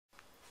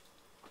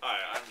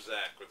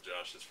Zach with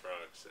Josh's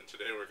Frogs, and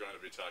today we're going to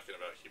be talking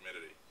about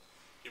humidity.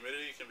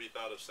 Humidity can be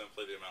thought of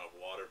simply the amount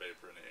of water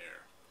vapor in the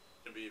air.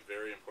 It can be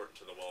very important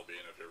to the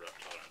well-being of your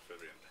reptile or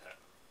amphibian pet.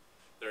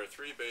 There are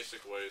three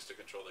basic ways to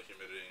control the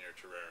humidity in your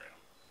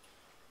terrarium.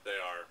 They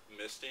are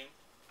misting,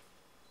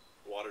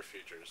 water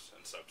features,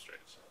 and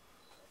substrates.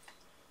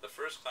 The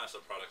first class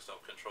of products to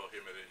help control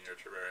humidity in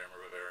your terrarium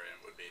or vivarium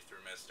would be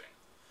through misting.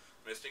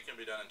 Misting can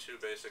be done in two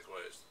basic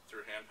ways,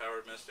 through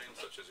hand-powered misting,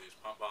 such as these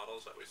pump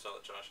bottles that we sell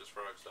at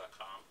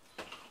joshsfrogs.com,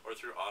 or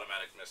through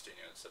automatic misting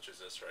units, such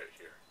as this right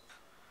here.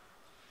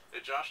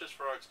 At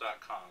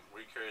joshsfrogs.com,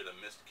 we carry the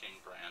Mist King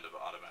brand of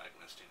automatic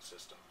misting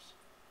systems.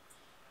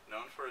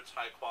 Known for its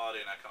high quality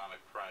and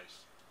economic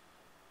price,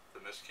 the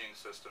Mist King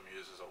system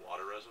uses a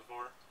water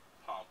reservoir,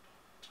 pump,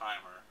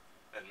 timer,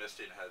 and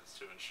misting heads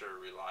to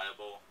ensure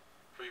reliable,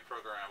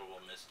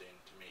 pre-programmable misting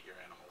to meet your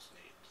animal's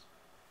needs.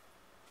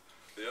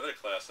 The other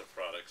class of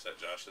products that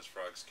Josh's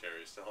Frogs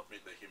carries to help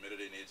meet the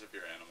humidity needs of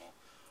your animal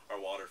are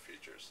water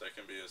features. They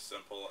can be as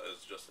simple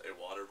as just a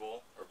water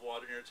bowl or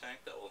water in your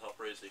tank that will help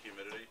raise the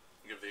humidity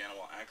and give the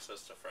animal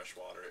access to fresh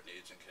water it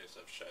needs in case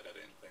of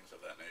shedding, things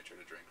of that nature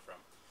to drink from.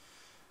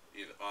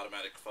 Either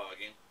automatic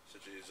fogging,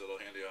 such as these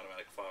little handy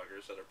automatic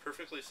foggers that are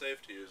perfectly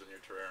safe to use in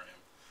your terrarium,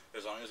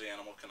 as long as the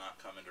animal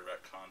cannot come in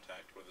direct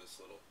contact with this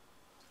little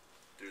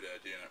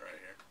doodad unit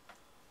right here.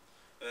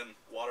 Then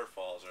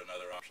waterfalls are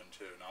another option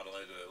too. Not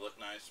only do they look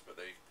nice, but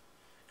they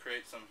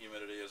create some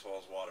humidity as well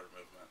as water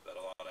movement that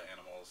a lot of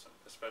animals,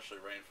 especially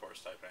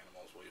rainforest type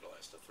animals, will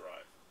utilize to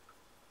thrive.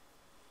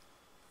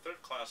 The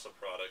third class of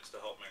products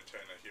to help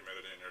maintain the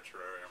humidity in your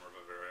terrarium or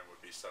vivarium would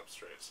be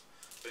substrates.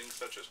 Things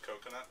such as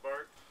coconut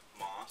bark,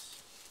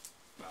 moss,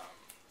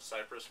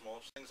 cypress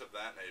mulch, things of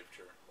that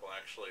nature will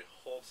actually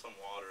hold some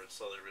water and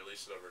slowly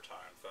release it over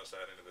time, thus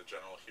adding to the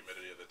general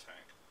humidity of the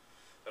tank.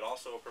 It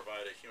also will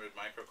provide a humid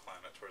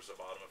microclimate towards the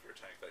bottom of your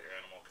tank that your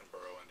animal can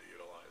burrow in to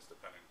utilize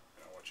depending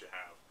on what you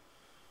have.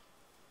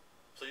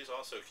 Please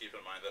also keep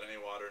in mind that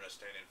any water in a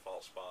standing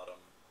false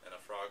bottom in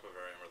a frog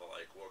vivarium or the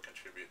like will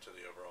contribute to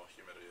the overall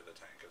humidity of the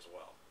tank as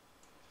well.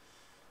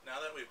 Now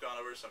that we've gone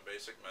over some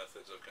basic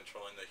methods of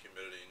controlling the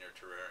humidity in your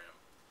terrarium,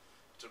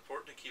 it's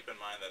important to keep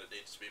in mind that it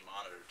needs to be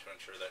monitored to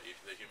ensure that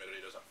the humidity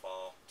doesn't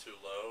fall too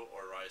low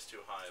or rise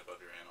too high above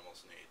your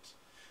animal's needs.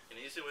 An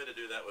easy way to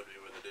do that would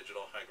be with a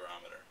digital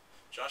hygrometer.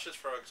 Josh's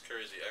Frogs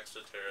carries the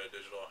Exoterra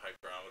digital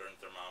hygrometer and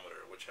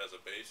thermometer, which has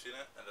a base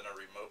unit and then a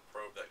remote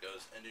probe that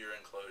goes into your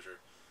enclosure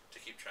to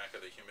keep track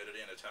of the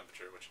humidity and the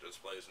temperature, which it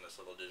displays in this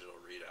little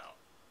digital readout.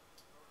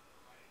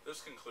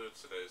 This concludes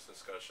today's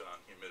discussion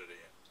on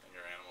humidity in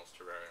your animal's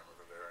terrarium or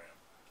vivarium.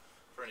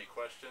 For any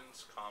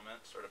questions,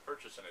 comments, or to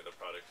purchase any of the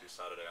products you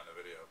saw today on the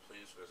video,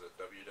 please visit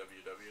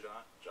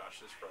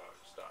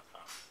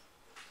www.joshsfrogs.com.